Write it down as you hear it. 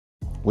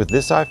With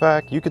this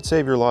IFAK, you could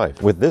save your life.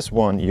 With this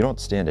one, you don't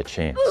stand a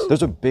chance.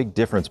 There's a big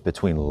difference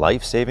between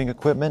life-saving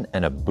equipment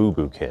and a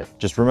boo-boo kit.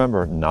 Just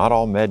remember, not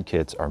all med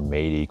kits are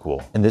made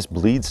equal. And this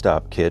bleed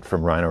stop kit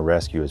from Rhino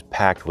Rescue is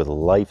packed with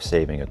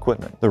life-saving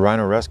equipment. The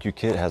Rhino Rescue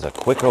kit has a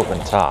quick open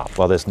top,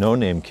 while this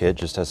no-name kit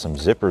just has some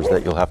zippers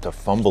that you'll have to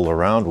fumble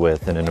around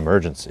with in an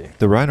emergency.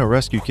 The Rhino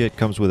Rescue kit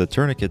comes with a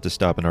tourniquet to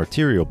stop an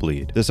arterial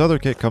bleed. This other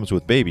kit comes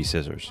with baby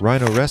scissors.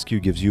 Rhino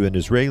Rescue gives you an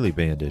Israeli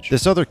bandage.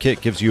 This other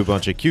kit gives you a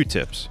bunch of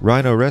Q-tips.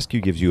 Rhino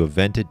Rescue gives you a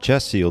vented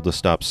chest seal to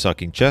stop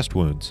sucking chest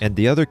wounds. And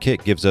the other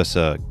kit gives us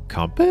a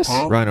compass?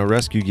 Rhino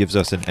Rescue gives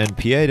us an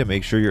NPA to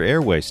make sure your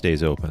airway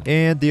stays open.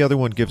 And the other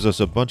one gives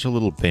us a bunch of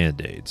little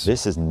band-aids.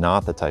 This is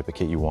not the type of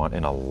kit you want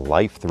in a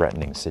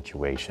life-threatening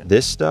situation.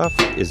 This stuff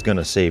is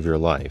gonna save your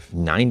life.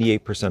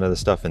 98% of the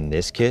stuff in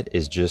this kit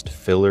is just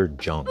filler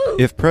junk.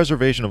 If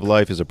preservation of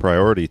life is a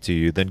priority to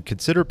you, then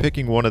consider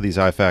picking one of these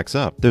IFAKs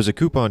up. There's a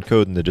coupon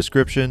code in the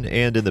description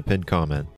and in the pinned comment.